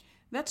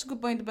That's a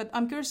good point, but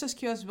I'm curious as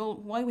to as well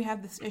why we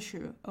have this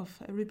issue of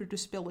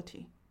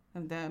reproducibility.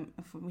 And then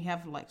if we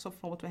have like so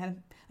far what we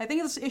had, I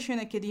think it's an issue in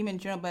academia in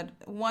general, but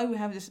why we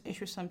have this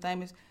issue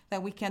sometimes is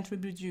that we can't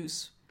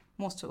reproduce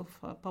most of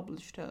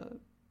published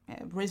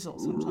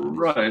results sometimes.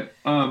 Right.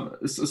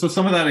 So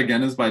some of that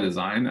again is by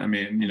design. I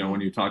mean, Mm-hmm. when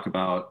you talk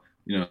about,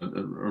 a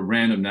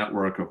random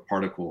network of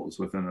particles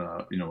within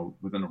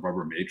within a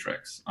rubber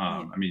matrix,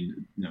 Yeah. I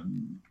mean,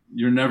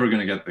 you're never going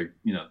to get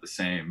the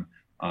same,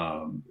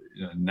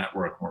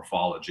 network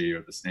morphology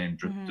or the same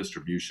Mm-hmm.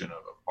 distribution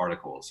of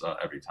particles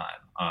every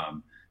time.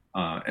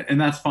 And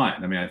that's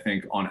fine. I mean, I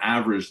think on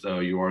average, though,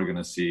 you are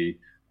going to see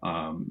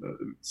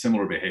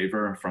similar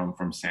behavior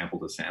from sample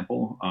to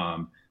sample.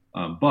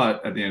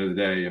 But at the end of the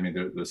day, I mean,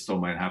 there still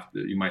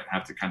you might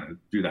have to kind of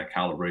do that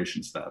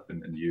calibration step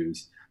and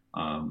use,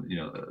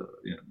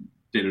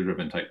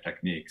 data-driven type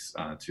techniques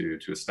to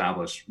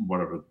establish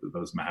whatever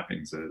those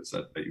mappings is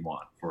that you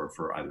want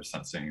for either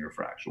sensing or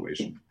for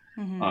actuation.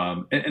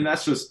 Mm-hmm. And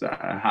that's just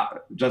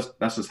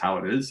that's just how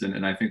it is,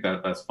 and I think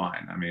that's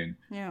fine. I mean,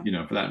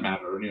 Yeah. for that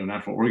matter,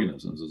 natural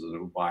organisms is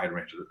a wide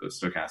range of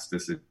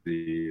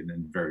stochasticity and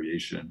then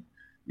variation,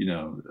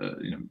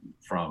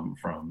 from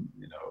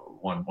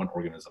one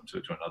organism to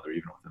another,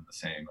 even within the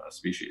same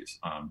species.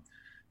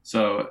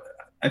 So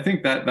I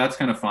think that's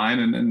kind of fine,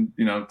 and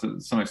to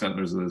some extent,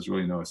 there's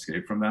really no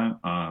escape from that.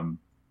 Um,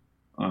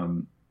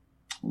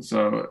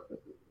 so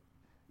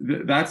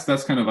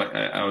that's kind of,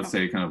 I would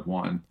say, kind of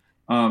one.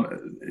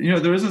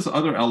 There is this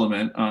other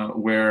element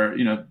where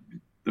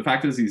the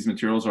fact is these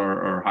materials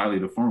are highly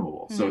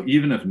deformable. So Mm-hmm.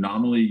 even if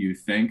nominally you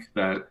think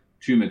that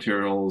two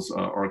materials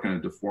are kind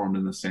of deformed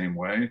in the same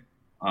way,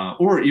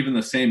 or even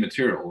the same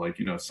material, like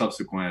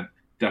subsequent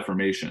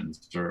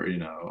deformations, or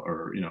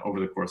over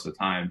the course of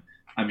time.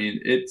 I mean,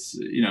 it's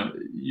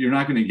you're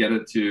not going to get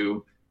it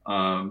to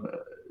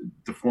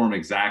deform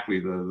exactly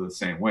the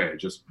same way,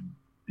 just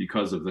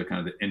because of the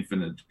kind of the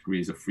infinite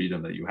degrees of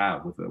freedom that you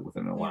have with an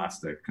Yeah.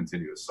 elastic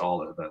continuous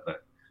solid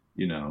that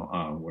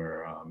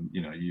where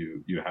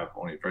you have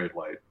only very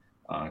light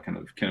kind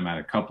of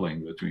kinematic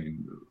coupling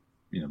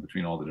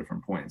between all the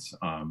different points.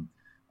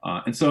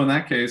 And so in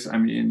that case, I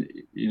mean,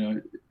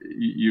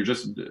 you're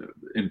just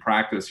in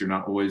practice, you're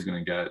not always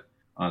going to get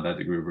that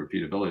degree of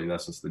repeatability.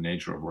 That's just the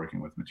nature of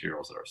working with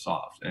materials that are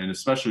soft. And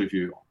especially if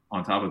you,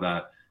 on top of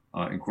that,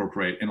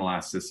 incorporate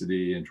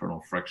inelasticity,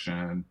 internal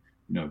friction,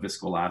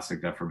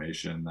 viscoelastic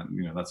deformation,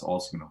 that's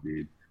also going to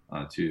lead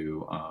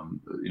to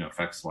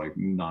effects like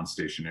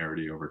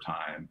non-stationarity over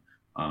time,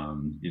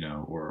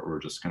 or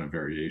just kind of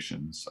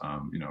variations,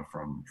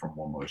 from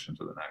one motion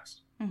to the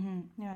next. Mm-hmm. Yeah.